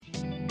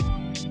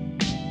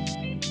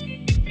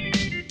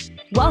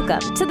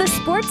Welcome to the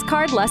Sports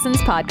Card Lessons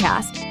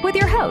Podcast with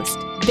your host,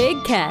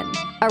 Big Ken,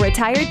 a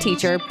retired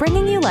teacher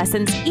bringing you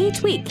lessons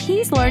each week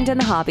he's learned in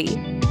the hobby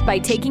by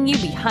taking you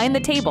behind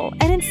the table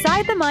and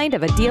inside the mind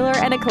of a dealer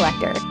and a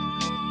collector.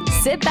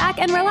 Sit back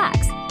and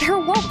relax. There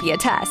won't be a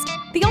test.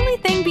 The only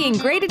thing being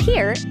graded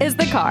here is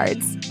the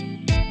cards.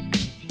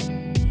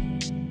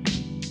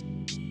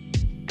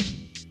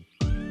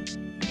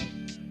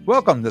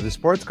 Welcome to the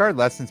Sports Card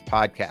Lessons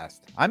Podcast.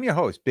 I'm your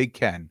host, Big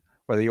Ken.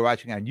 Whether you're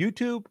watching on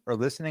YouTube or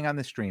listening on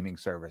the streaming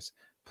service,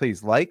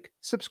 please like,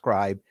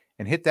 subscribe,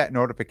 and hit that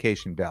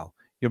notification bell.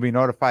 You'll be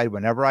notified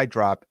whenever I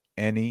drop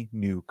any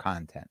new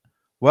content.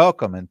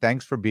 Welcome and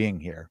thanks for being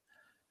here.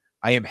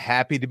 I am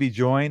happy to be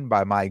joined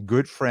by my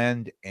good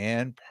friend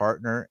and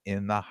partner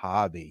in the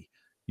hobby.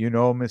 You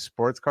know him as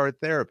Sports Card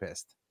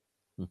Therapist.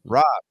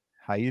 Rob,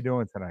 how you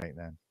doing tonight,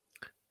 man?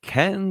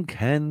 Ken.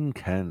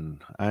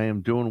 I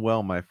am doing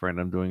well, my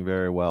friend. I'm doing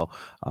very well.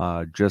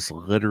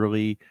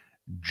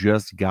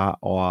 Just got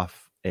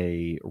off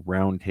a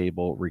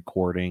roundtable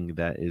recording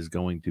that is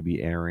going to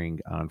be airing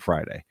on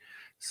Friday.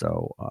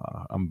 So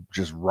I'm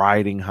just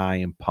riding high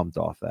and pumped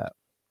off that.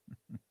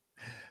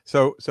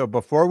 So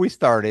before we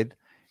started,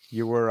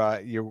 we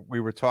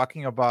were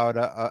talking about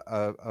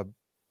a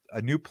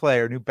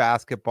new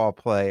basketball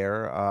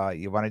player.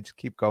 You want to just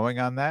keep going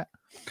on that?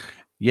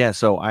 Yeah.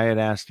 So I had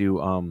asked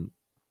you.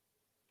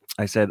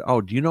 I said, "Oh,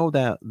 do you know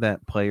that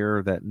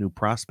player, that new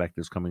prospect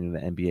is coming in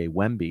the NBA,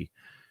 Wemby?"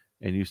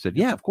 And you said,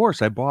 "Yeah, of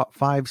course. I bought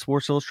 5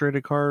 Sports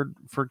Illustrated card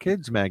for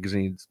kids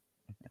magazines,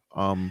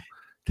 to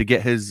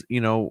get his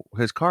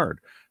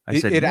card." I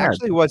said, "It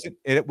actually wasn't.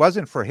 It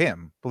wasn't for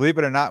him. Believe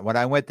it or not. When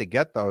I went to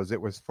get those,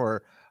 it was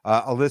for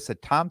Alyssa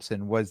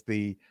Thompson, was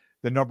the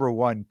number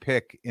 1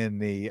 pick in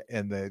the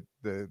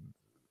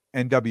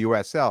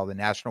NWSL, the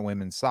National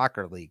Women's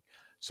Soccer League.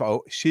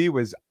 So she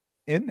was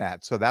in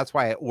that. So that's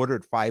why I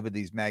ordered 5 of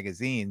these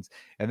magazines,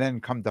 and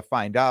then come to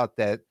find out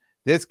that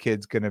this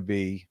kid's going to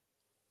be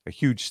a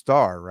huge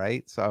star,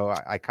 right? So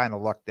I kind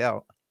of lucked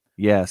out."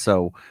 Yeah,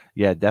 so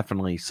yeah,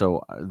 definitely.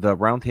 So the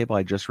roundtable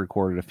I just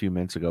recorded a few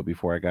minutes ago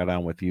before I got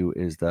on with you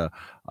is the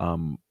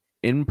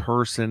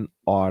in-person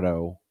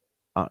on-card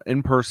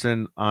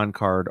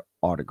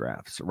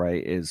autographs,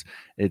 right?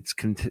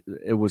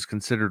 It was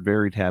considered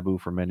very taboo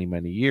for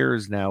many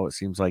years. Now it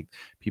seems like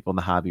people in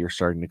the hobby are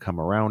starting to come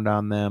around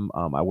on them.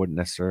 I wouldn't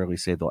necessarily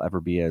say they'll ever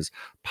be as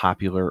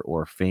popular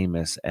or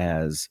famous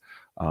as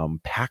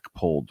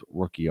pack-pulled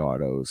rookie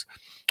autos,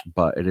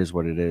 but it is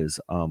what it is.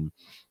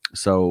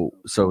 So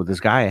this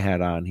guy I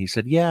had on, he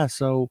said, "Yeah,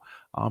 so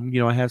I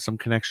have some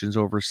connections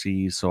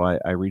overseas." So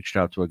I reached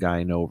out to a guy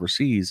I know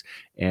overseas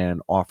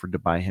and offered to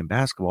buy him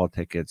basketball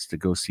tickets to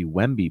go see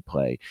Wemby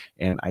play.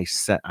 And I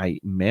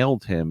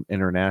mailed him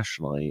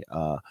internationally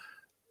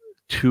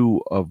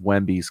 2 of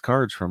Wemby's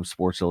cards from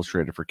Sports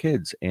Illustrated for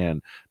Kids.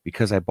 And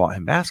because I bought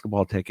him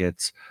basketball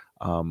tickets,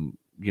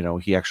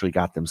 he actually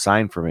got them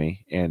signed for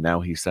me, and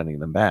now he's sending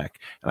them back.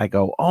 And I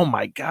go, "Oh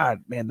my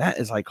God, man, that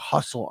is like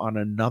hustle on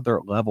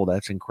another level.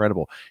 That's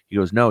incredible." He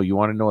goes, "No, you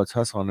want to know what's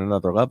hustle on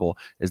another level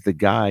is the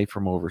guy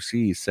from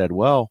overseas said,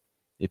 well,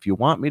 if you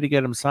want me to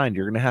get him signed,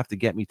 you're going to have to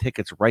get me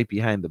tickets right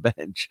behind the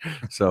bench."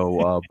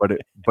 So,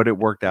 but it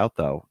worked out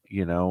though,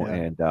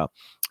 Yeah.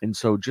 and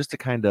so just to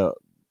kind of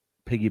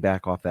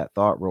piggyback off that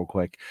thought real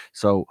quick.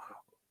 So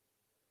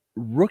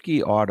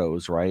rookie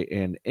autos, right?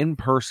 And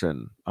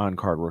in-person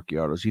on-card rookie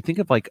autos, you think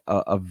of like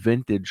a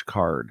vintage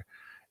card,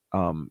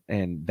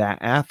 and that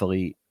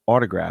athlete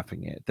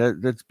autographing it.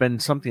 That's been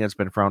something that's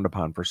been frowned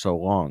upon for so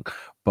long.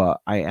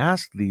 But I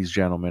asked these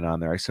gentlemen on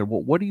there, I said,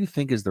 "Well, what do you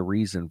think is the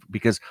reason?"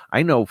 Because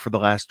I know for the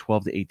last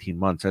 12 to 18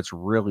 months, that's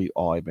really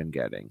all I've been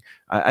getting.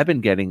 I've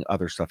been getting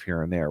other stuff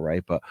here and there,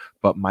 right? But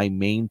my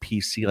main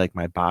PC, like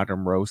my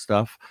bottom row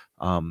stuff,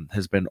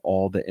 has been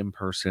all the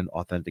in-person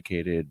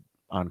authenticated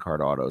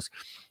on-card autos.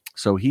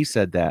 So he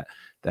said that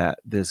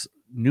this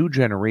new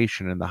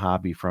generation in the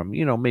hobby from,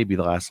 maybe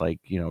the last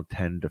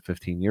 10 to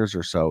 15 years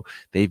or so,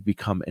 they've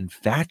become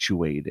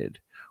infatuated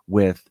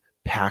with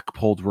pack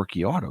pulled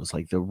rookie autos.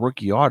 Like the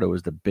rookie auto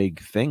is the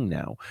big thing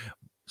now.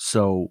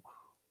 So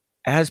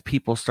as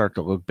people start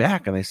to look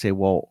back and they say,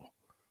 well,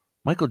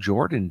 Michael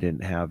Jordan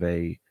didn't have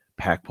a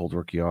pack pulled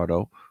rookie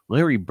auto.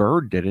 Larry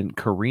Bird didn't.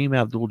 Kareem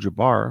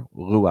Abdul-Jabbar,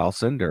 Lou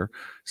Alcindor,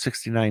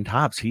 69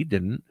 tops, he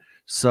didn't.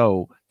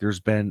 So there's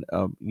been,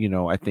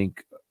 I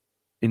think,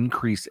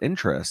 increased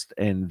interest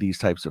in these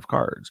types of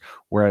cards.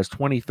 Whereas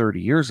 20, 30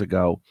 years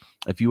ago,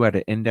 if you had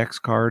an index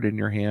card in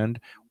your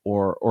hand,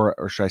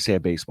 or should I say a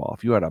baseball,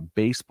 if you had a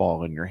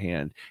baseball in your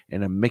hand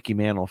and a Mickey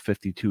Mantle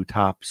 52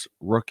 tops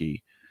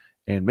rookie,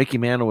 and Mickey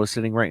Mantle was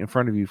sitting right in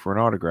front of you for an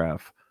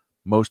autograph,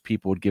 most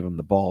people would give him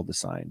the ball to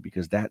sign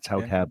because that's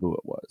how taboo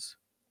it was.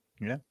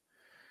 Yeah.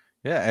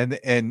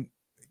 And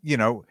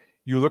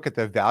you look at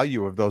the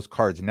value of those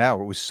cards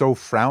now. It was so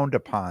frowned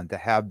upon to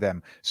have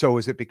them. So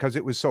is it because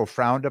it was so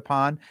frowned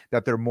upon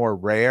that they're more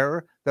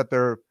rare, that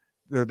they're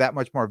that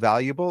much more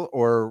valuable?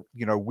 Or,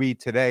 we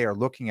today are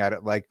looking at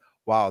it like,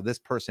 wow, this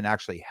person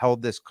actually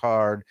held this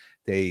card.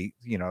 They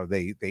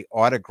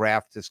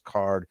autographed this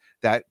card,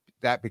 that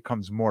that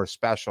becomes more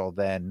special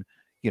than,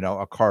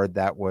 a card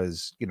that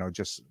was,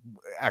 just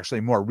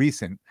actually more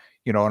recent,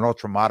 an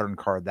ultra modern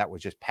card that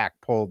was just pack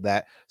pulled,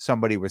 that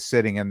somebody was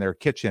sitting in their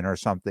kitchen or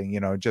something,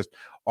 just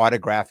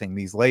autographing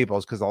these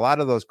labels. Because a lot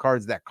of those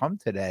cards that come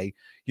today,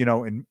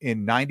 in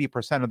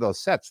 90% of those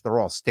sets, they're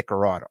all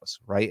sticker autos,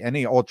 right?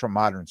 Any ultra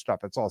modern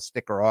stuff, it's all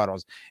sticker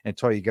autos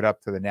until you get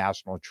up to the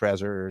National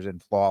Treasures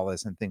and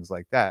Flawless and things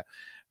like that,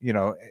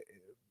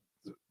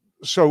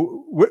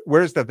 So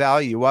where's the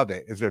value of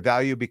it? Is there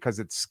value because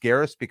it's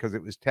scarce, because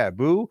it was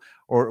taboo,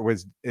 or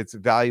it's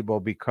valuable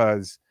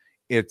because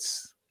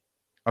it's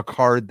a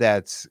card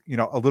that's,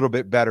 a little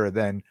bit better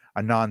than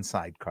a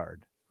non-side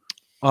card?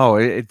 Oh,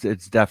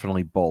 it's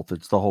definitely both.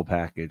 It's the whole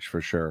package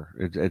for sure.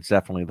 It's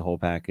definitely the whole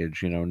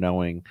package.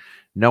 Knowing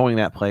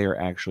that player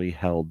actually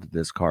held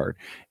this card,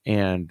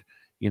 and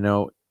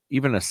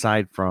even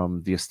aside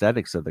from the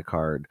aesthetics of the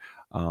card,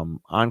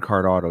 on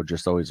card auto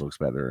just always looks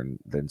better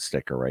than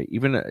sticker, right?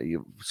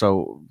 Even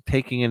so,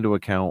 taking into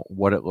account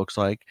what it looks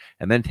like,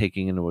 and then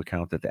taking into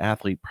account that the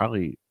athlete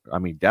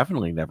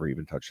definitely never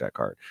even touched that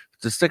card. If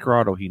it's a sticker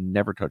auto, he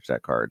never touched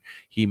that card.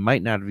 He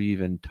might not have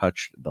even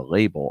touched the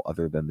label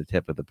other than the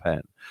tip of the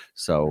pen.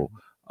 So,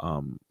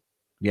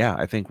 yeah,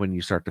 I think when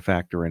you start to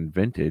factor in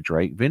vintage,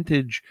 right?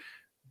 Vintage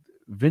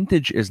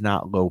is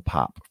not low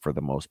pop for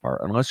the most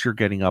part, unless you're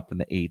getting up in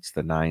the 8s,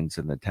 the 9s,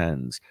 and the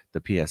 10s,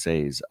 the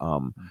PSAs.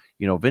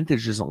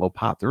 Vintage isn't low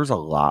pop. There's a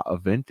lot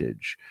of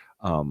vintage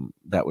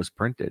that was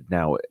printed.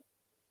 Now,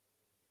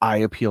 eye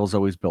appeal is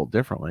always built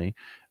differently.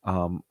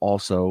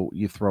 Also,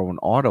 you throw an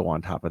auto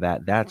on top of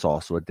that. That's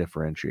also a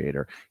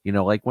differentiator.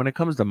 Like when it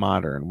comes to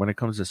modern, when it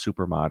comes to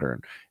super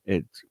modern,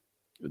 it's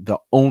the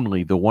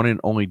one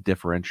and only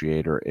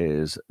differentiator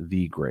is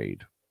the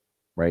grade.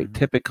 Right. Mm-hmm.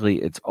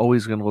 Typically, it's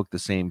always going to look the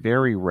same.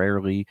 Very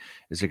rarely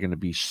is it going to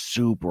be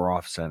super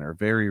off center.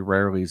 Very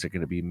rarely is it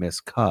going to be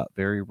miscut.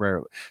 Very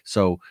rarely.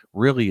 So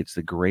really, it's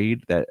the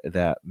grade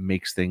that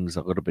makes things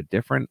a little bit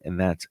different, and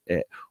that's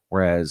it.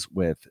 Whereas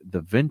with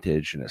the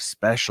vintage, and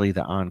especially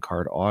the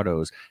on-card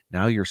autos,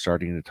 now you're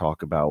starting to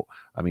talk about,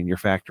 you're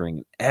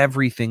factoring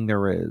everything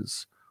there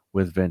is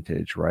with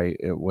vintage, right?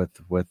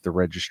 With the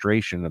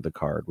registration of the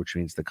card, which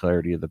means the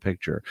clarity of the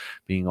picture,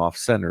 being off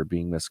center,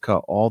 being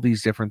miscut, all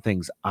these different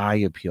things. Eye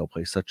appeal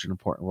plays such an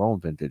important role in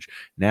vintage.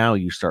 Now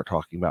you start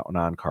talking about an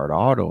on-card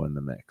auto in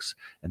the mix,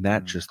 and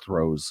that just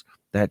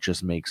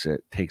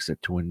takes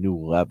it to a new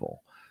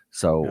level.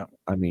 So,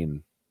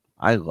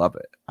 I love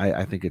it.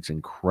 I think it's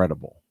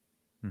incredible.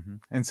 Mm-hmm.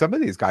 And some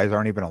of these guys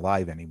aren't even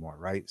alive anymore,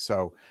 right?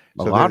 So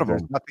a lot of them.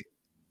 Nothing.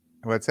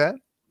 What's that?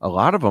 A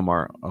lot of them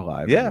aren't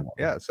alive anymore.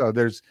 Yeah. So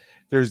there's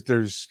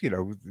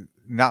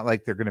not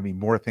like there are going to be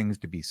more things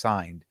to be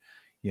signed,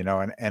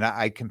 and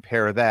I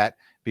compare that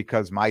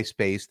because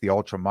MySpace, the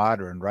ultra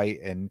modern, right?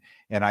 And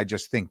I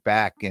just think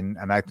back, and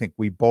I think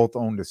we both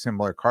owned a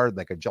similar card,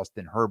 like a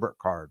Justin Herbert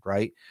card,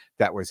 right?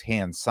 That was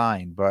hand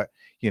signed. But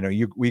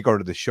we go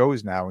to the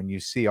shows now and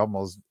you see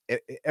almost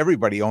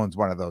everybody owns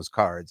one of those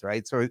cards,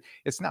 right? So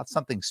it's not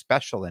something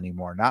special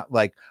anymore. Not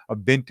like a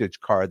vintage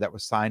card that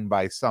was signed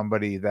by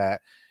somebody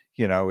that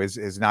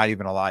is not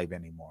even alive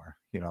anymore,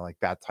 like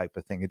that type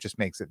of thing. It just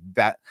makes it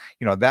that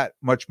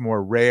much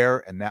more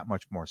rare and that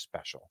much more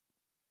special.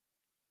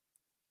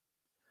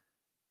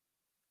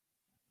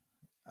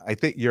 I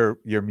think you're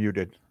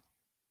muted.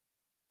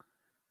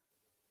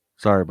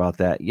 Sorry about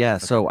that. Yeah.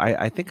 So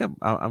I think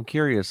I'm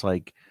curious,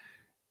 like,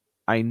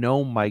 I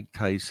know Mike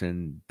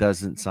Tyson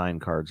doesn't sign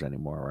cards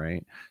anymore,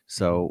 right?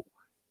 So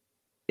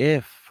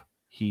if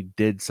he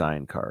did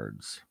sign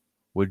cards,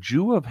 would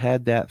you have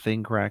had that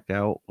thing cracked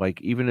out?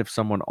 Like, even if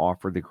someone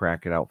offered to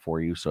crack it out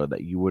for you so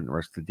that you wouldn't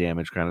risk the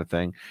damage kind of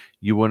thing,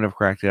 you wouldn't have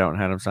cracked it out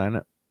and had him sign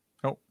it?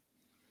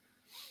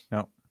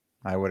 No,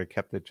 I would have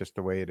kept it just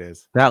the way it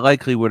is. That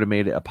likely would have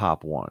made it a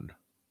pop one.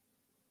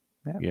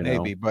 Yeah,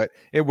 maybe, but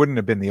it wouldn't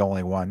have been the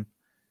only one.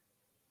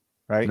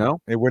 Right?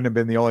 No, it wouldn't have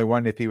been the only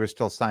one if he was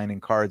still signing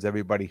cards.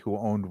 Everybody who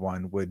owned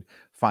one would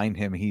find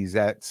him. He's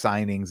at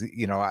signings.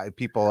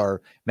 People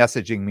are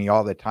messaging me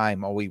all the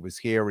time. Oh, he was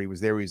here. He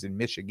was there. He was in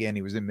Michigan.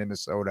 He was in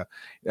Minnesota.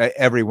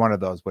 Every one of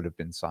those would have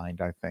been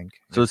signed, I think.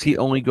 So does he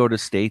only go to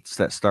states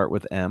that start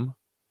with M?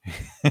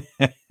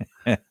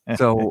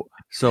 So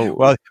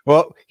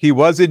well, he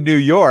was in New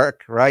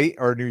York, right?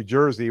 Or New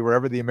Jersey,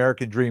 wherever the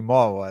American Dream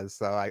Mall was.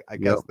 So I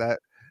guess that.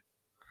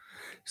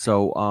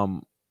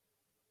 So,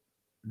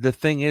 the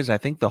thing is, I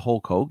think the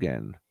Hulk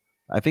Hogan,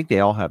 I think they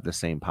all have the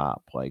same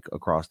pop, like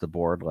across the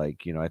board.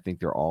 Like, I think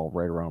they're all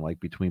right around like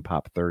between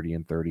pop 30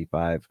 and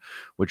 35,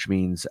 which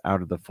means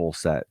out of the full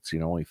sets,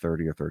 only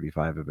 30 or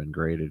 35 have been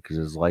graded because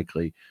it's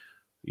likely,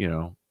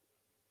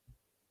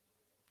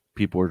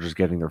 people are just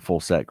getting their full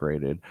set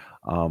graded.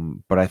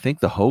 But I think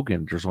the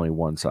Hogan, there's only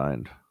one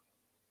signed.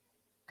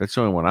 That's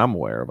the only one I'm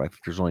aware of. I think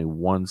there's only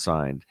one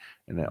signed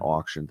and it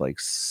auctioned like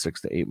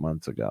 6 to 8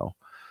 months ago.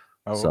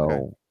 Oh, so.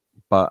 Okay.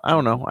 But I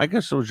don't know. I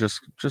guess it was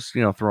just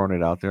throwing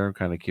it out there. I'm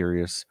kind of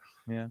curious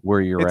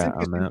where you're at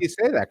on that. You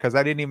say that because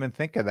I didn't even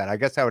think of that. I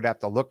guess I would have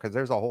to look because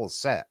there's a whole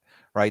set,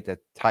 right? That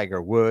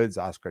Tiger Woods,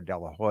 Oscar De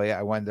La Hoya.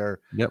 I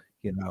wonder, Yep.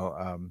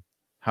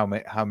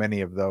 how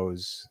many of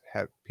those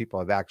people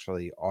have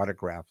actually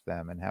autographed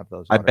them and have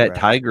those I bet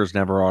autographed. Tiger's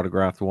never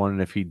autographed one,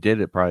 and if he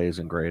did, it probably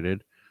isn't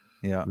graded.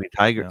 Yeah. I mean,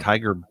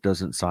 Tiger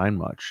doesn't sign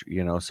much,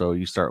 so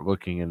you start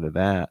looking into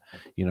that.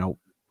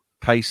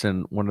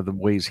 Tyson, one of the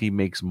ways he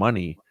makes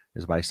money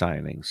is by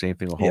signing. Same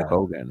thing with Hulk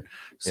Hogan.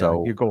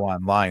 So you go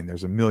online,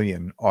 there's 1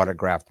 million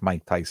autographed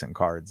Mike Tyson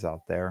cards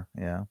out there.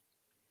 Yeah.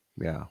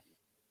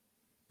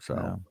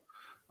 So,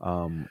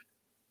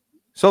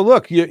 so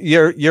look,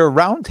 your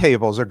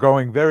roundtables are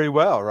going very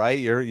well, right?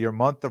 Your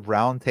month of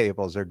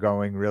roundtables are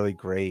going really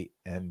great,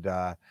 and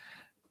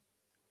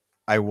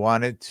I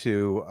wanted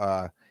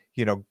to,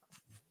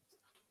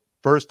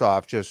 first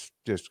off,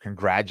 just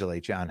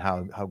congratulate you on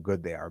how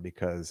good they are,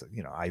 because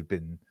I've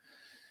been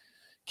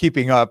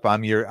keeping up.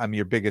 I'm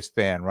your biggest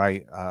fan,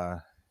 right?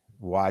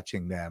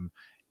 Watching them,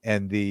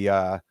 and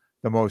the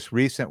most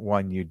recent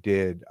one you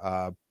did,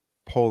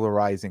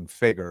 polarizing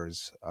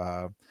figures,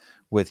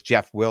 with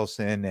Geoff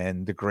Wilson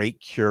and the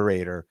Great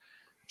Curator,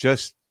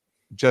 just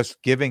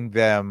giving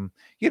them,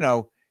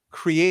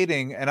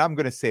 creating, and I'm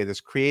going to say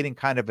this, creating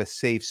kind of a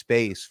safe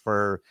space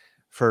for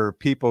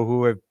people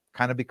who have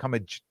kind of become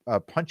a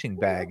punching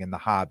bag in the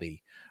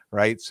hobby,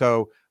 right?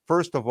 So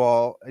first of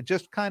all,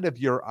 just kind of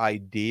your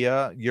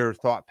idea, your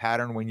thought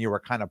pattern when you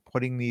were kind of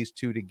putting these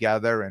two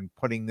together and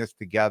putting this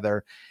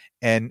together,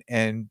 and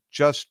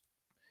just,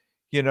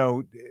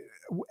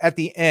 at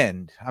the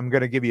end, I'm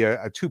going to give you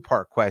a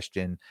two-part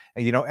question.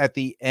 And, at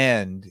the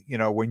end,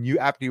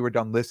 after you were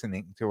done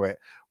listening to it,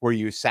 were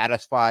you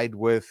satisfied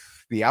with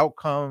the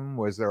outcome?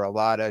 Was there a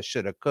lot of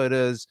shoulda,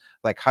 couldas?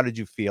 Like, how did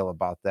you feel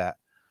about that?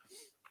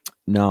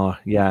 No,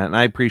 yeah, and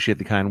I appreciate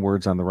the kind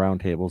words on the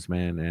roundtables,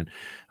 man.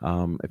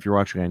 And if you're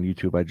watching on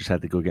YouTube, I just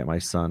had to go get my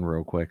son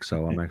real quick,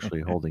 so I'm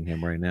actually holding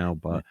him right now.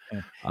 But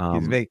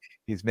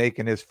he's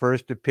making his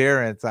first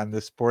appearance on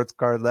the Sports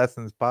Card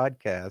Lessons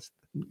podcast.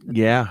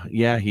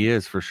 Yeah, he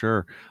is for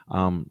sure.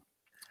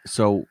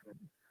 So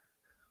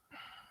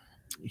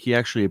he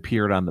actually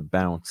appeared on the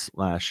Bounce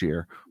last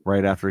year,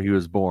 right after he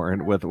was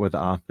born with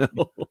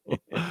Amil.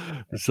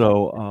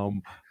 So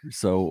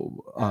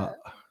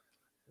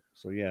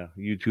yeah,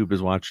 YouTube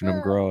is watching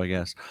him grow, I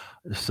guess.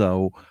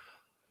 So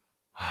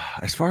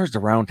as far as the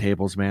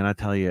roundtables, man, I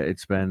tell you,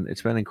 it's been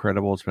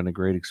incredible. It's been a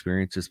great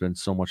experience. It's been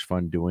so much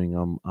fun doing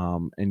them.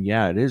 And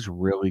yeah, it is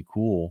really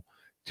cool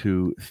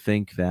to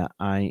think that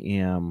I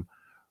am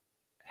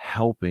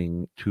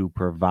helping to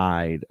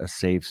provide a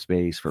safe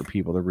space for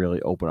people to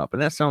really open up.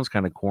 And that sounds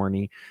kind of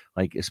corny,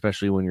 like,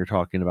 especially when you're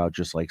talking about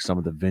just like some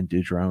of the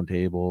vintage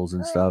roundtables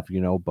and stuff,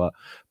 but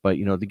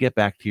to get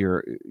back to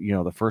your,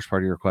 the first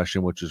part of your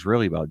question, which is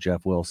really about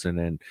Geoff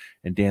Wilson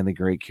and Dan the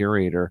Great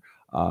Curator.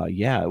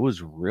 Yeah, it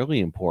was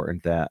really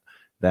important that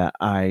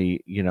I,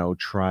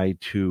 try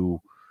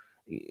to,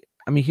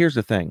 I mean, here's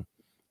the thing.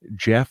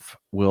 Geoff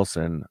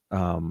Wilson,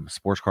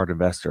 sports card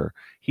investor,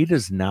 he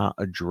does not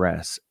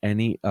address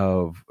any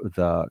of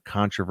the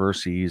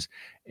controversies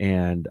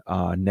and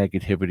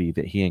negativity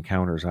that he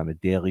encounters on a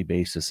daily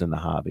basis in the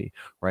hobby,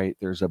 right?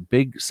 There's a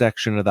big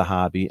section of the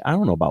hobby. I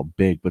don't know about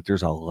big, but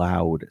there's a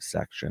loud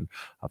section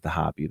of the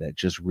hobby that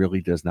just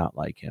really does not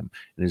like him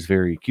and is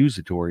very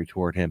accusatory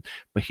toward him,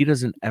 but he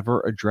doesn't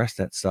ever address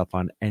that stuff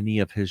on any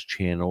of his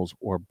channels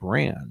or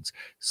brands.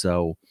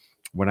 So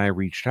when I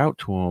reached out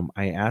to him,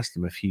 I asked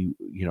him if he,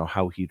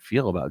 how he'd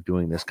feel about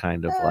doing this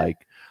kind of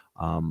like,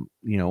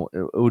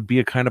 it would be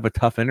a kind of a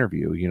tough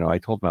interview. I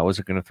told him I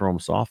wasn't going to throw him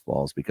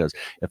softballs, because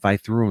if I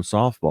threw him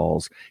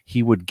softballs,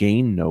 he would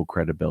gain no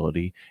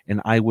credibility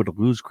and I would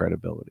lose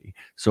credibility.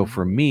 So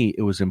for me,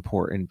 it was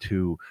important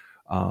to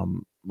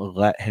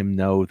let him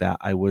know that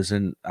I was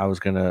going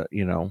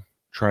to,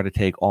 try to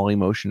take all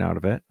emotion out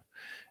of it.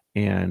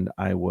 And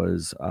I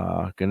was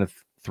going to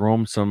throw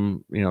him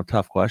some,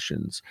 tough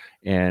questions.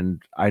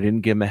 And I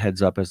didn't give him a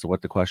heads up as to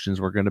what the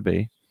questions were going to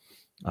be.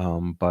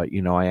 But,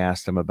 I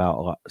asked him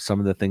about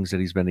some of the things that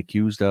he's been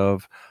accused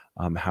of,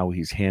 how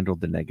he's handled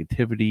the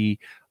negativity,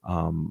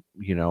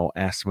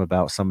 asked him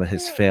about some of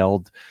his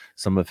failed,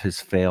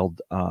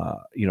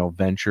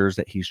 ventures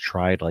that he's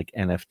tried, like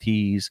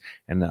NFTs,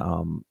 and,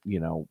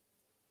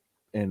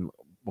 and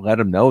let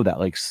him know that,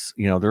 like,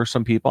 there are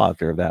some people out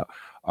there that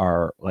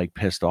are like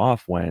pissed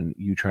off when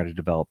you try to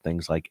develop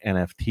things like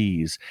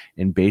NFTs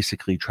and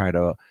basically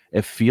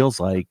it feels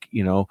like,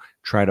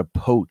 try to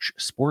poach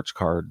sports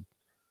card,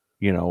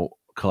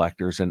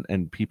 collectors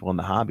and people in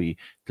the hobby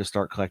to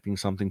start collecting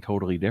something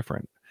totally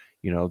different.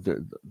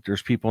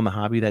 There's people in the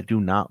hobby that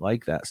do not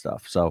like that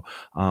stuff. So,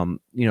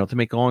 to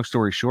make a long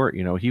story short,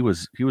 he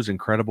was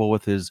incredible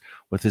with his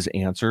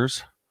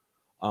answers.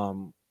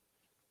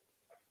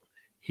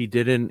 He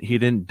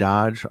didn't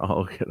dodge.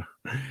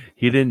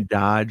 He didn't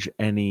dodge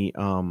any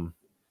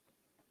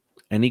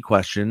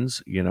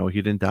questions. He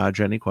didn't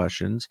dodge any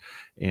questions,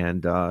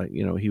 and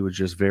he was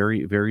just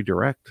very, very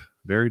direct,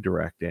 very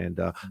direct. And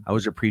I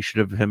was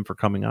appreciative of him for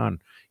coming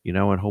on.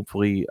 And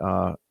hopefully,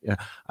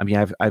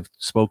 I've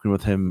spoken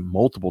with him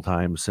multiple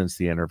times since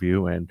the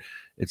interview, and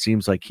it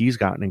seems like he's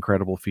gotten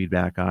incredible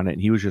feedback on it.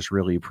 And he was just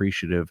really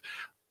appreciative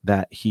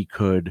that he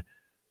could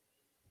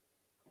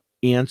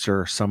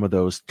answer some of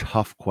those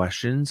tough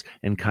questions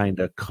and kind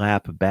of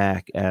clap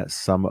back at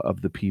some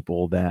of the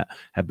people that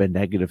have been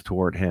negative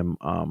toward him,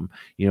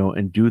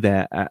 and do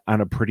that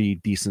on a pretty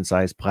decent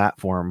sized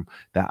platform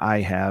that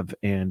I have,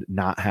 and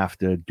not have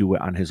to do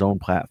it on his own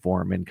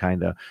platform and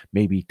kind of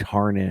maybe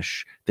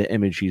tarnish the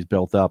image he's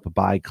built up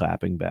by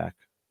clapping back.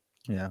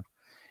 Yeah.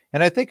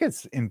 And I think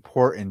it's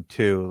important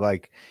too,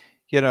 like,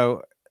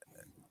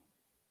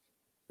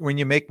 when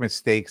you make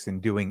mistakes in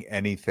doing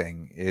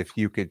anything, if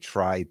you could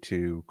try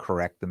to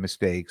correct the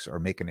mistakes or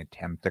make an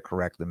attempt to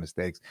correct the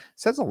mistakes,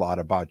 says a lot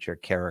about your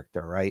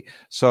character, right?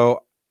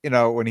 So,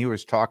 when he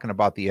was talking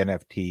about the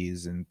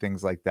NFTs and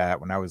things like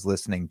that, when I was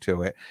listening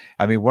to it,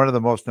 I mean, one of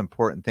the most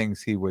important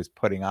things he was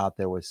putting out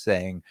there was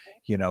saying,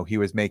 he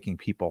was making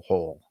people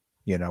whole,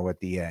 at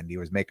the end. He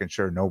was making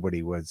sure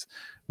nobody was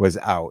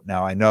out.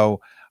 Now, I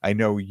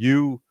know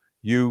you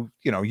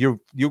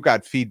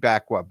got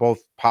feedback,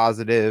 both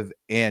positive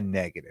and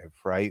negative,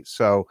 right?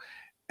 So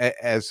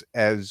as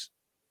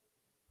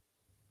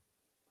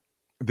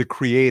the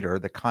creator,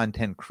 the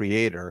content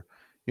creator,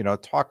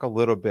 talk a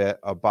little bit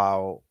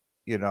about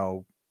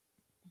the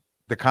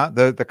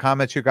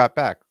comments you got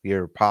back,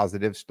 your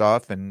positive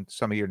stuff and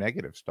some of your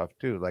negative stuff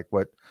too, like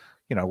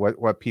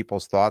what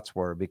people's thoughts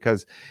were,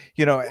 because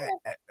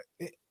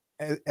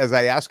as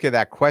I ask you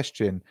that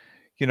question,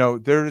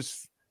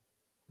 there's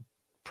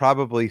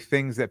probably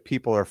things that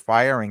people are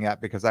firing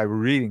at, because I was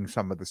reading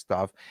some of the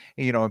stuff,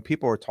 and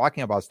people were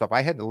talking about stuff.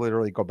 I had to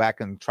literally go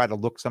back and try to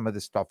look some of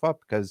this stuff up,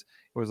 because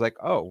it was like,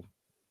 oh,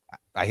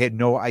 I had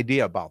no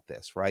idea about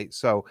this, right?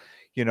 So,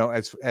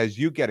 as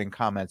you getting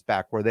comments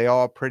back, were they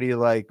all pretty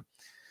like,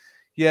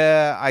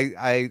 yeah,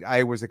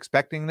 I was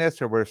expecting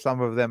this, or were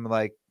some of them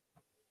like,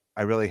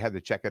 I really had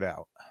to check it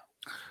out?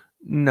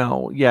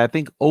 No, yeah, I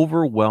think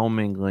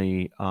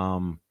overwhelmingly,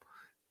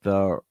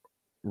 the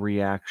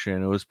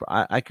reaction, it was,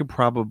 I could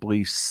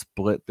probably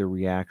split the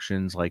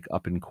reactions like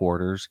up in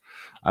quarters.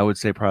 I would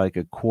say probably like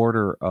a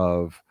quarter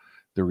of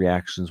the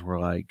reactions were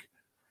like,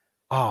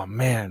 oh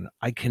man,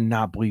 I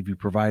cannot believe you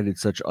provided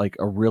such like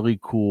a really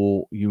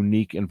cool,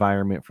 unique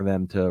environment for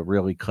them to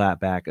really clap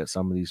back at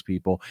some of these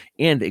people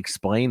and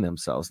explain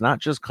themselves, not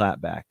just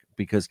clap back,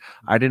 because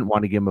I didn't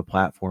want to give them a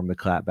platform to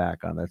clap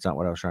back on. That's not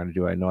what I was trying to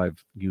do. I know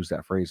I've used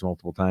that phrase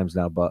multiple times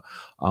now, but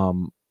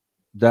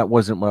that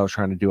wasn't what I was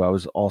trying to do. I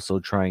was also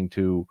trying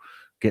to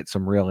get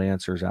some real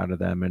answers out of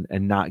them,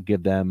 and not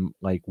give them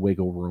like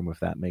wiggle room, if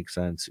that makes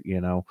sense,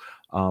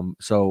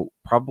 so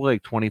probably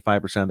like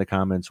 25% of the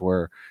comments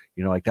were,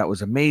 like, that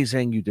was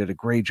amazing, you did a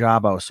great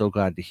job, I was so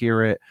glad to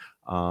hear it.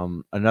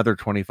 Another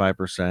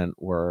 25%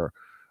 were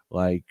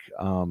like,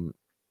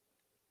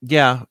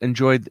 yeah,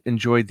 enjoyed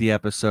the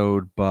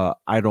episode, but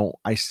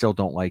I still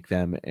don't like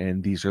them,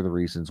 and these are the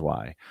reasons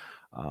why.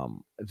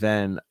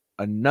 Then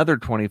another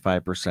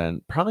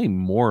 25%, probably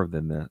more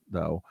than that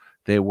though,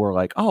 they were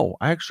like, oh,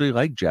 I actually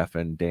like Geoff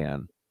and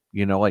Dan.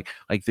 Like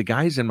the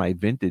guys in my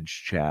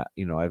vintage chat,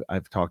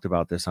 I've talked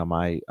about this on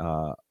my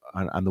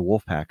on the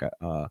Wolfpack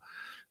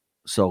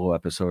solo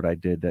episode I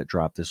did that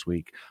dropped this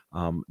week.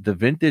 The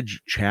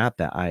vintage chat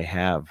that I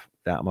have,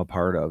 that I'm a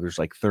part of, there's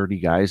like 30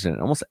 guys in it.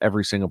 Almost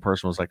every single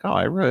person was like, oh,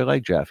 I really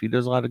like Geoff. He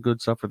does a lot of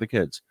good stuff for the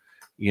kids,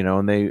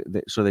 and they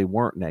so they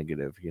weren't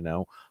negative,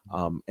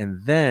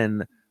 and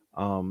then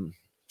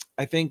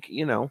I think,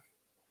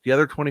 the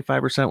other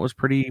 25% was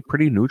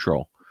pretty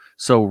neutral.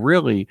 So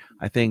really,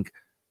 I think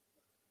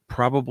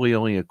probably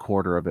only a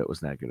quarter of it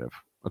was negative.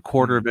 A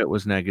quarter of it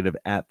was negative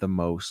at the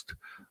most.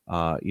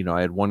 I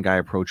had one guy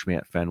approach me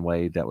at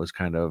Fenway that was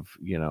kind of,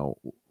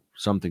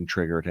 something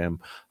triggered him.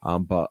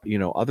 But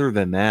other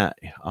than that,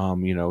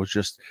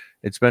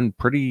 it's been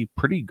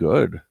pretty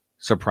good,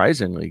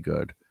 surprisingly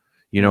good.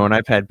 And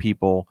I've had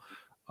people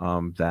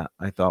that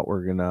I thought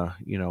were gonna,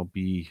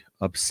 be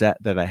upset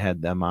that I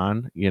had them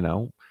on,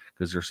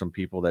 because there's some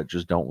people that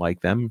just don't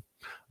like them.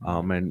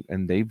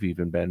 And they've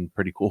even been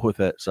pretty cool with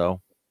it. So,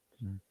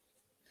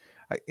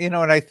 and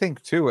I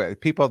think too,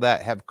 people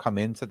that have come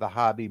into the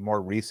hobby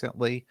more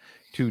recently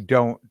too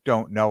don't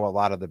know a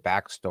lot of the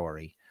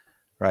backstory,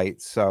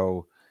 right?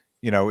 So,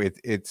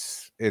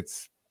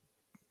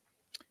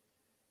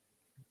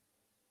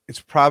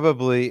 it's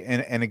probably,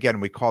 and again,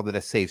 we called it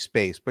a safe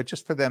space, but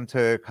just for them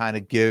to kind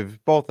of give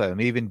both of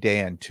them, even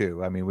Dan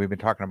too. I mean, we've been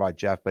talking about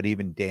Geoff, but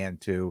even Dan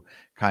too,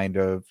 kind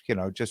of,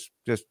 just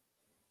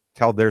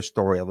tell their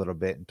story a little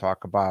bit and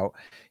talk about,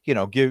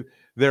 give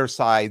their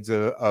sides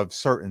of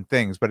certain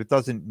things. But it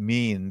doesn't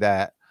mean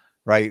that,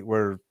 right,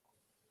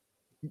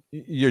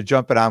 you're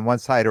jumping on one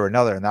side or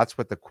another. And that's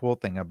what the cool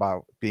thing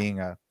about being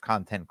a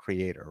content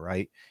creator,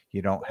 right?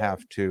 You don't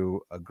have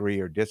to agree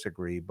or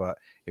disagree, but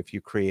if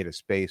you create a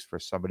space for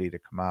somebody to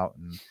come out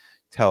and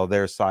tell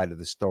their side of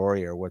the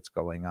story or what's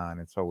going on,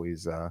 it's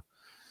always,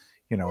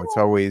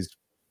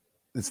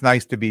 it's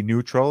nice to be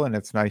neutral, and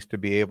it's nice to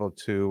be able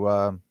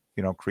to,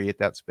 create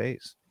that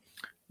space.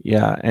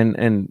 Yeah.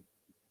 And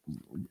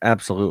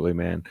absolutely,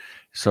 man.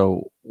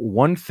 So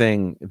one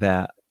thing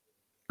that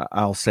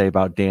I'll say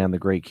about Dan, the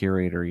Great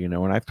Curator,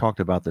 and I've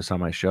talked about this on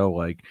my show,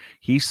 like,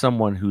 he's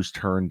someone who's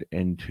turned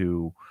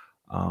into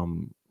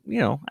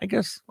I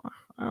guess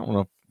I don't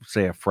want to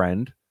say a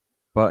friend,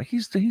 but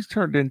he's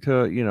turned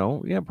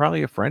into,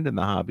 probably a friend in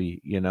the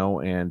hobby,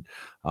 and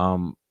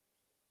um,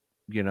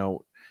 you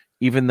know,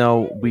 even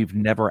though we've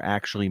never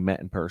actually met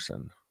in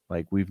person,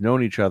 like we've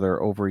known each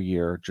other over a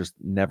year, just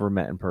never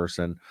met in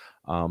person.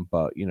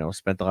 But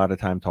spent a lot of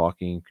time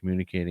talking,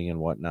 communicating, and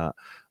whatnot.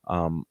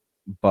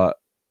 But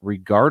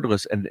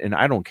regardless, and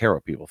I don't care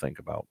what people think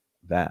about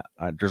that.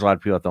 There's a lot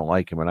of people that don't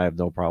like him, and I have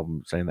no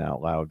problem saying that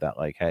out loud. That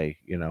like, hey,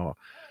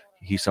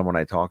 he's someone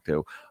I talk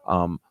to.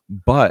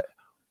 But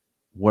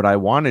what I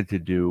wanted to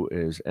do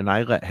is, and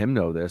I let him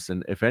know this,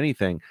 and if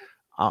anything,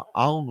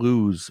 I'll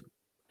lose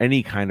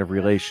any kind of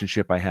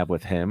relationship I have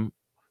with him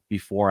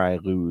before I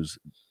lose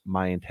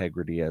my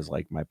integrity as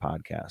like my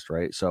podcast,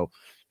 right? So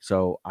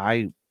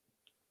I,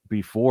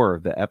 before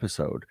the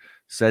episode,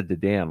 said to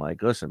Dan,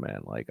 like, listen,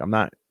 man, like I'm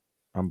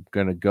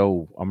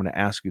gonna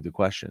ask you the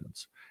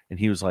questions. And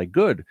he was like,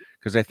 good,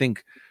 because I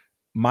think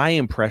my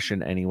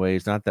impression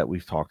anyways, not that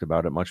we've talked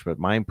about it much, but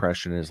my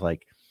impression is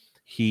like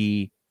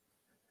he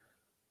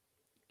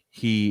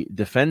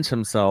defends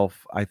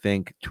himself, I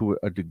think, to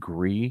a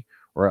degree,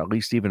 or at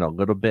least even a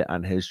little bit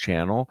on his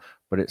channel,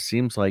 but it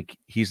seems like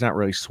he's not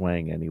really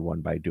swaying anyone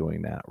by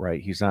doing that,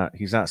 right? He's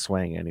not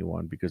swaying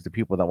anyone, because the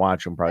people that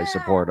watch him probably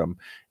support him.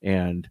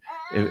 And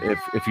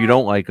if you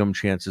don't like him,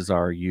 chances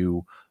are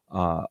you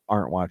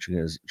aren't watching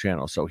his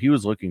channel. So he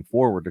was looking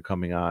forward to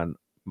coming on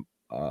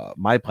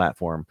my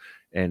platform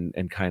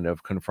and kind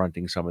of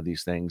confronting some of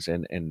these things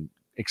and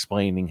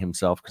explaining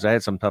himself, because I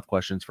had some tough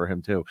questions for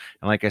him too.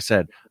 And like I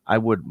said, I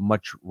would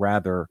much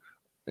rather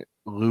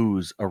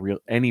lose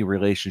any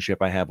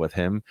relationship I have with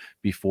him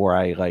before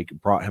I like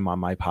brought him on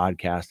my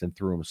podcast and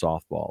threw him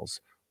softballs.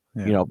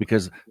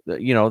 Because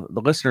the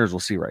listeners will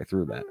see right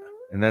through that.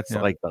 And that's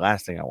like the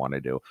last thing I want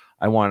to do.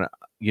 I want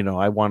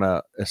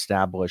to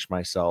establish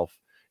myself,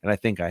 and I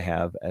think I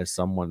have, as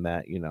someone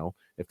that,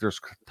 if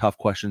there's tough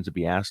questions to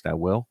be asked, I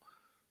will.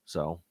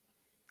 So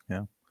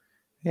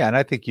yeah, and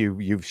I think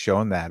you've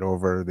shown that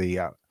over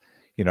the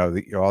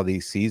all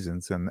these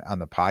seasons and on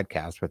the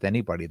podcast with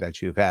anybody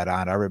that you've had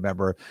on. I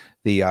remember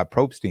the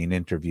Probstein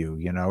interview,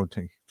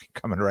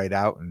 coming right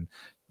out and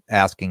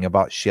asking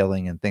about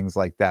shilling and things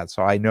like that.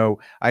 So I know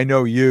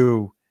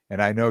you,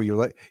 and I know you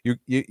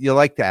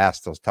like to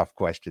ask those tough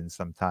questions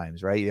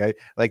sometimes, right? You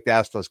like to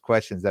ask those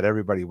questions that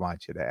everybody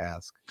wants you to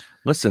ask.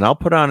 Listen, I'll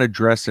put on a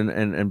dress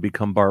and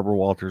become Barbara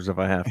Walters if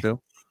I have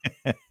to.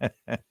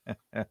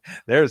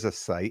 There's a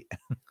sight.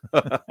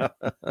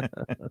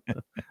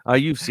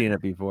 You've seen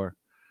it before.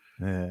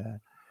 Yeah.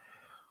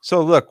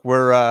 So look,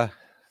 we're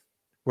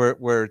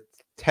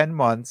 10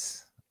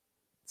 months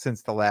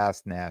since the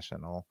last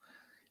national,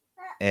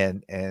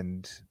 and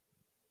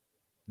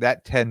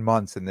that 10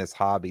 months in this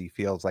hobby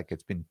feels like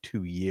it's been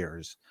 2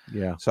 years.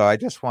 Yeah. So I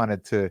just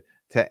wanted to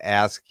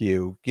ask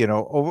you,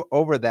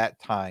 over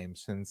that time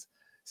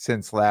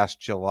since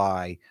last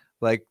July,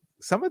 like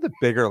some of the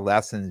bigger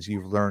lessons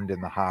you've learned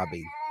in the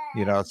hobby.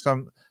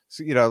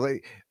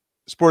 Like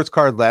sports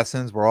card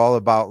lessons were all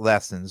about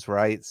lessons,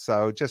 right?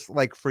 So just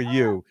like for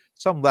you,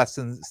 some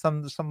lessons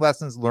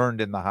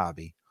learned in the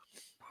hobby.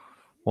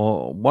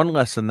 Well, one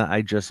lesson that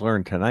I just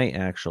learned tonight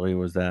actually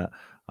was that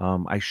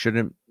I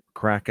shouldn't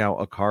crack out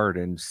a card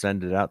and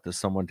send it out to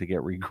someone to get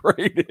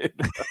regraded.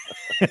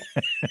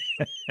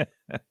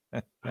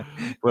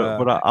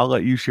 but I'll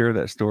let you share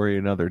that story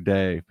another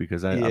day,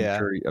 because I'm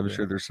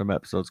sure there's some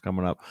episodes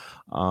coming up.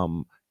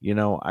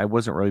 I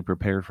wasn't really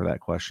prepared for that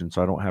question,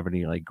 so I don't have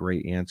any like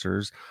great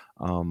answers.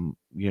 I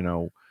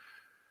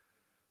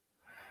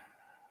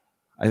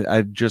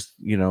just,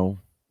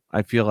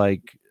 I feel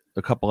like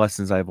a couple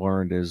lessons I've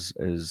learned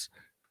is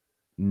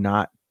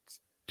not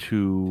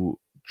to,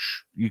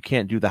 you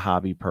can't do the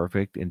hobby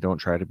perfect, and don't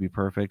try to be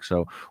perfect.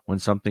 So when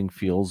something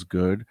feels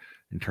good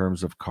in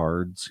terms of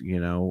cards,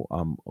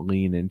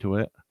 lean into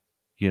it,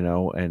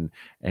 and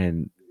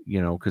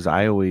because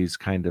I always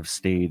kind of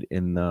stayed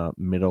in the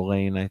middle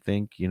lane, I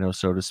think,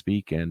 so to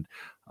speak. And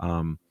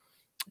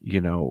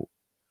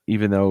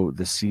even though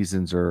the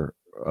seasons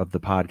of the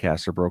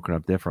podcast are broken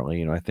up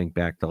differently, I think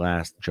back to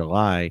last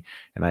July,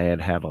 and I had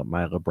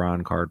my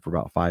LeBron card for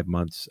about 5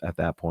 months at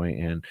that point,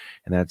 and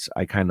that's,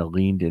 I kind of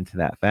leaned into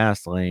that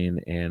fast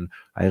lane, and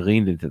I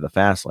leaned into the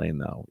fast lane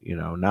though,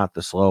 not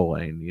the slow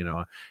lane,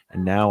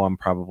 and now I'm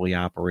probably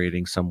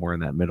operating somewhere in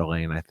that middle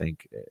lane, I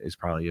think is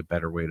probably a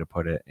better way to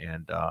put it.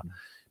 And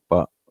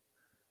but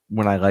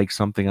when I like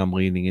something, I'm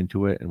leaning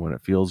into it, and when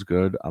it feels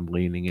good, I'm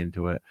leaning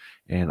into it.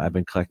 And I've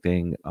been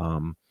collecting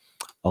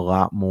a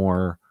lot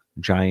more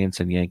Giants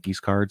and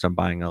Yankees cards. I'm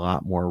buying a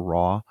lot more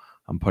raw.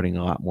 I'm putting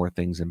a lot more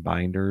things in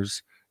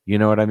binders. You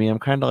know what I mean? I'm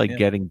kind of like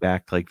getting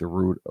back to like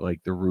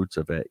the roots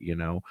of it,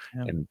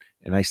 and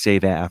I say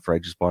that after I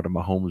just bought a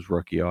Mahomes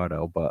rookie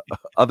auto. But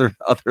other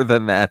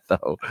than that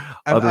though,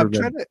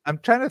 I'm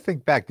trying to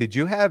think back. Did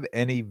you have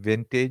any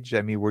vintage?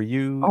 I mean, were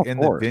you in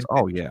the vintage?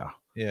 Oh yeah.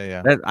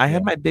 Yeah. I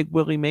had my big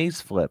Willie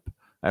Mays flip.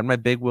 I had my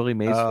big Willie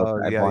Mays flip.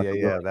 Oh, I bought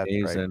the Willie that's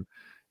Mays, right. and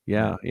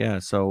yeah.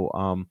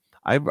 So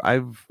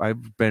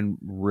I've been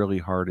really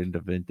hard into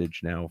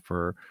vintage now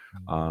for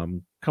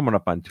coming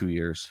up on 2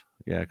 years.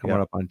 Yeah, coming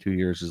up on 2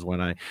 years is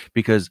when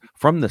because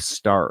from the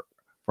start,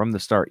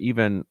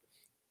 even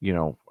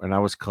and I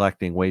was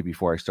collecting way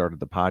before I started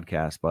the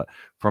podcast, but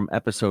from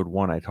episode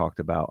 1, I talked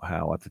about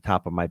how at the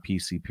top of my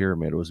PC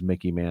pyramid was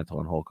Mickey Mantle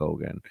and Hulk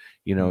Hogan,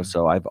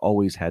 so I've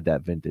always had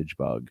that vintage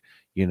bug,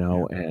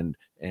 and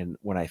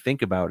when I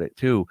think about it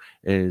too,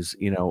 is,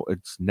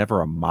 it's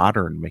never a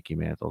modern Mickey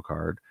Mantle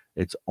card.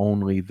 It's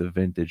only the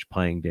vintage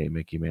playing day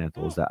Mickey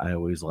Mantles that I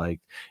always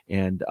liked.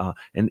 And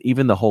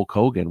even the Hulk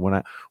Hogan,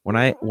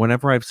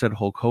 whenever I've said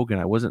Hulk Hogan,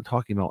 I wasn't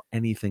talking about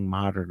anything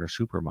modern or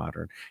super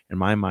modern. In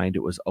my mind,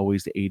 it was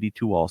always the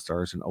 82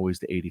 All-Stars and always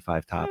the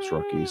 85 Topps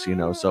rookies,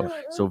 so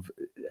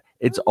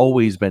it's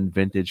always been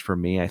vintage for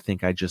me. I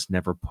think I just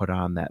never put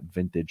on that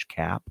vintage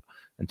cap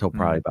until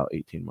probably about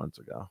 18 months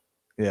ago.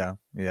 Yeah.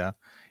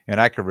 And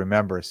I could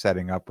remember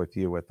setting up with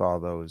you with all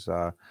those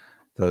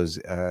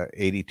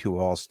 82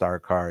 All-Star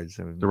cards.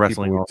 The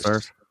Wrestling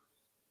All-Stars?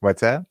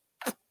 What's that?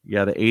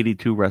 Yeah, the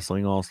 82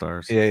 Wrestling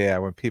All-Stars. Yeah.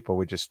 When people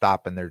would just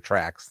stop in their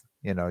tracks,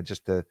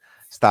 just to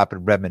stop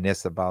and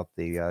reminisce about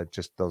the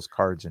just those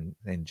cards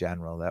in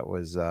general. That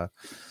was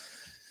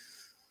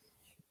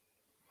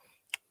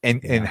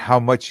and how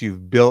much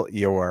you've built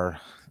your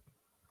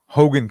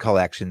Hogan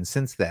collection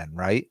since then,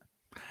 right?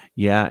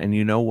 Yeah, and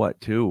you know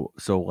what too?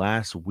 So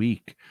last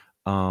week,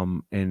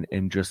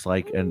 and just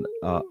like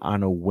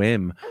on a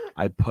whim,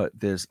 I put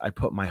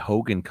my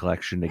Hogan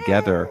collection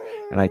together,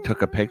 and I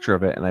took a picture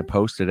of it and I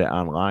posted it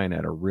online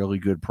at a really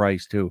good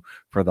price too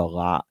for the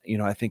lot.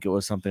 I think it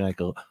was something like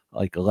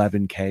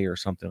 11K or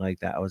something like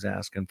that. I was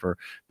asking for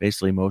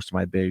basically most of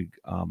my big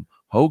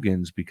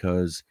Hogans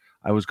because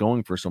I was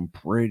going for some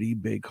pretty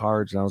big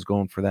cards, and I was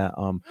going for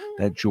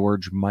that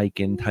George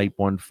Mikan type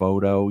 1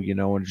 photo,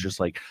 and it's just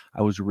like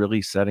I was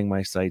really setting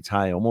my sights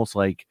high, almost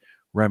like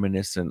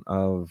reminiscent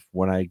of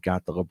when I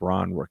got the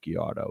LeBron rookie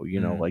auto,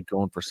 like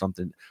going for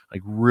something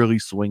like really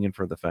swinging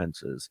for the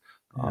fences.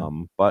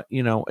 But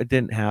it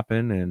didn't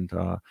happen, and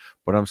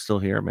but I'm still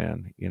here,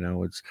 man.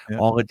 It's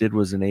all it did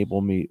was enable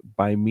me,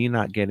 by me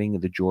not getting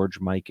the George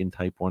Mikan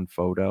type 1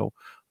 photo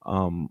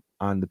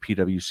on the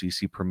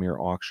PWCC Premier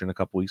auction a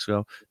couple weeks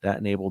ago, that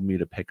enabled me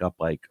to pick up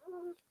like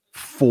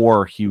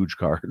 4 huge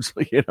cards.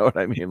 You know what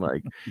I mean?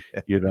 Like,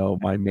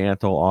 my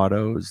Mantle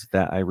autos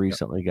that I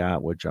recently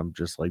got, which I'm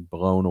just like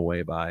blown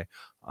away by.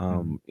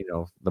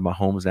 The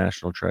Mahomes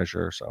National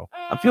Treasure. So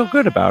I feel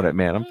good about it,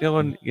 man. I'm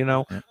feeling,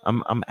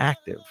 I'm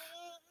active.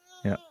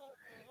 Yeah.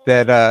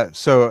 That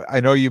so I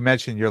know you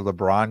mentioned your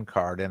LeBron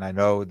card, and I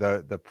know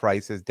the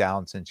price is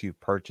down since you've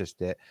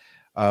purchased it.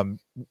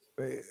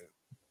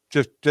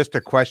 Just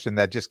a question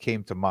that just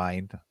came to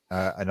mind,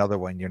 another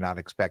one you're not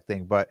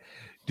expecting, but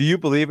do you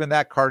believe in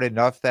that card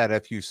enough that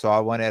if you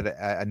saw one at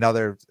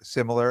another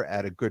similar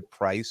at a good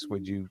price,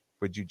 would you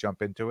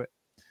jump into it?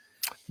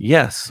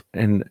 Yes.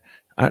 And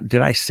did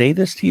I say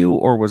this to you,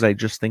 or was I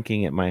just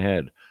thinking it in my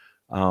head?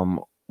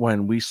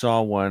 When we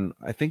saw one,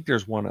 I think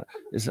there's one,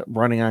 is it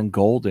running on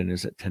Golden?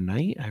 Is it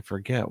tonight? I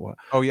forget what.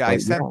 Oh yeah, I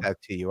sent that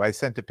to you. I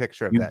sent a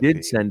picture of that. You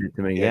did send it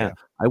to me. Yeah.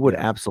 I would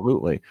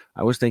absolutely.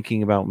 I was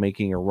thinking about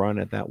making a run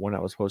at that one I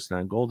was posting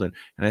on Golden,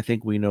 and I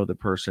think we know the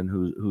person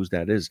whose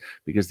that is,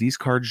 because these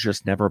cards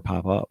just never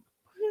pop up.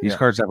 These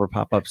cards never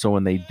pop up. So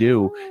when they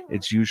do,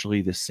 it's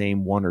usually the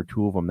same 1 or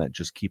 2 of them that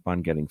just keep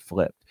on getting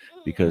flipped,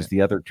 because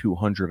the other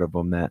 200 of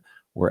them that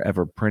were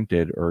ever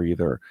printed are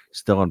either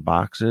still in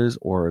boxes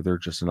or they're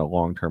just in a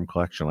long-term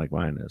collection like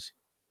mine is.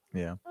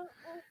 Yeah.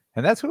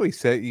 And that's what we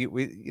say.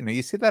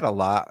 You see that a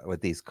lot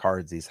with these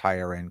cards, these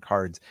higher end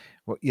cards.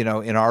 Well, in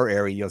our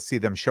area, you'll see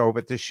them show up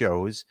at the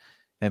shows,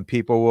 and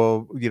people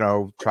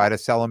will, try to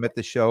sell them at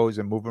the shows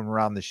and move them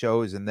around the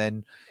shows. And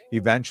then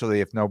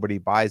eventually, if nobody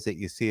buys it,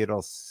 you'll see it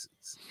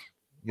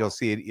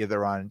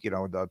either on,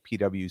 the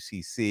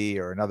PWCC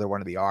or another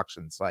one of the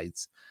auction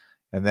sites.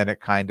 And then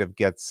it kind of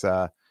gets,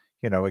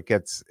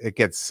 it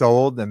gets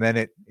sold, and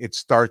then it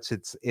starts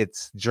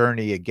its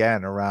journey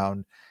again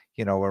around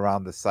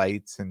the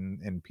sites,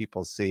 and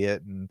people see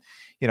it. And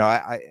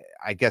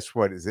I guess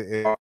what is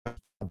it,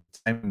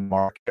 time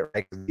market,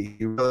 right?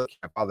 You really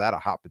can't call that a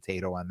hot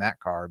potato on that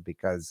card,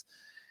 because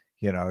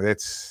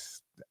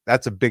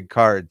that's a big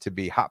card to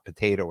be hot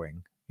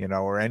potatoing,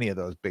 or any of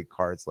those big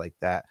cards like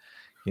that.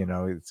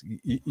 It's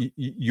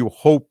you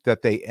hope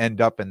that they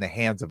end up in the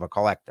hands of a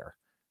collector,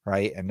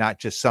 right? And not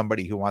just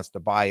somebody who wants to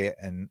buy it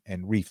and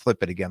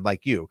reflip it again.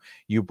 Like you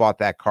bought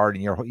that card,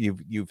 and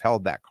you've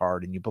held that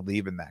card, and you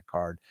believe in that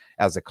card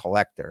as a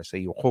collector. So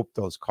you hope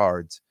those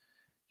cards,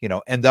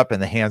 end up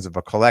in the hands of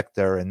a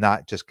collector and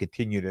not just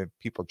continue to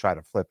people try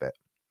to flip it.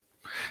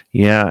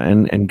 Yeah,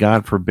 and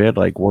God forbid,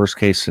 like worst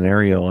case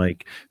scenario,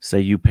 like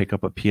say you pick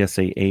up a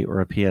PSA 8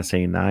 or a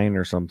PSA 9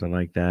 or something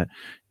like that,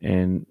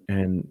 and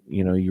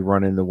you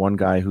run into one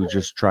guy who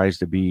just tries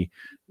to be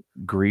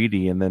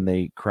greedy, and then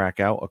they crack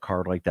out a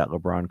card like that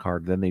LeBron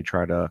card, then they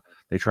try to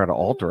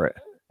alter it,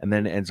 and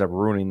then it ends up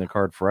ruining the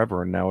card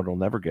forever, and now it'll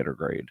never get a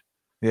grade.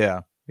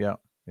 Yeah.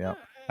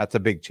 That's a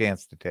big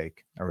chance to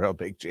take, a real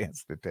big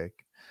chance to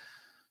take.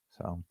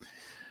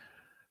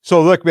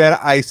 So look, man,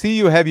 I see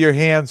you have your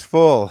hands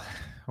full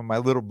with my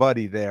little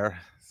buddy there.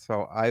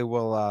 So I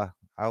will,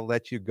 I'll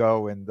let you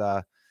go and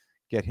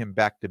get him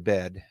back to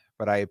bed.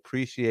 But I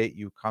appreciate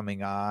you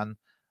coming on.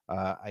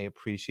 I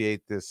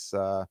appreciate this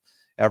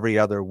every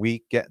other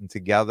week getting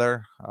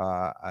together.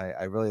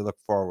 I really look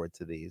forward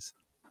to these.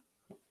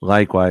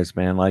 Likewise,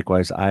 man.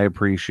 Likewise, I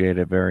appreciate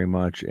it very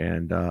much.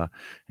 And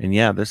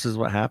yeah, this is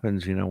what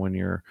happens, when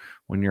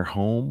you're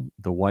home,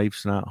 the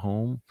wife's not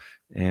home,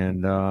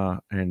 and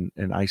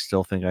I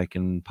still think I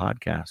can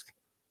podcast.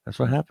 That's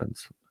what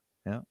happens.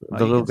 Yeah,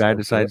 The little guy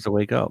decides to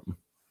wake up.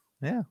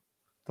 Yeah,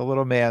 the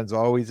little man's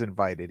always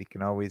invited. He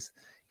can always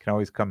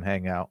come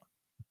hang out.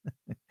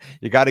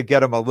 You got to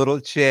get him a little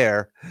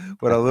chair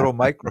with a little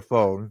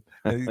microphone.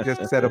 And you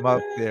just set him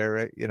up there,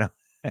 right?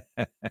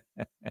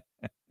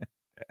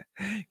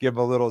 Give him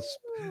a little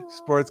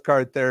sports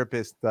card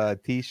therapist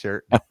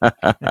T-shirt.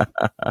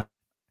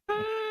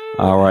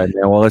 All right,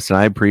 man. Well, listen,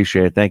 I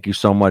appreciate it. Thank you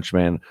so much,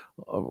 man.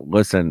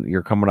 Listen,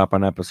 you're coming up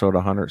on episode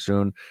 100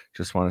 soon.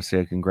 Just want to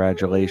say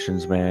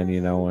congratulations, man.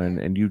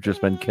 And you've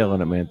just been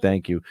killing it, man.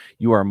 Thank you.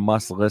 You are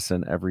must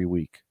listen every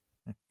week.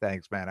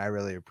 Thanks, man. I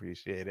really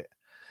appreciate it.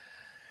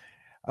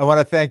 I want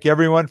to thank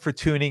everyone for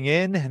tuning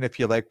in. And if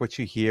you like what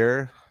you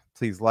hear,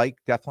 please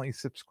definitely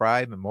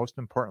subscribe, and most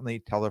importantly,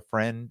 tell a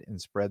friend and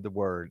spread the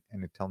word.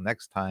 And until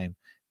next time,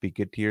 be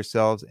good to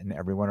yourselves and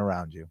everyone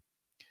around you.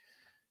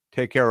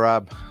 Take care,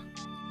 Rob.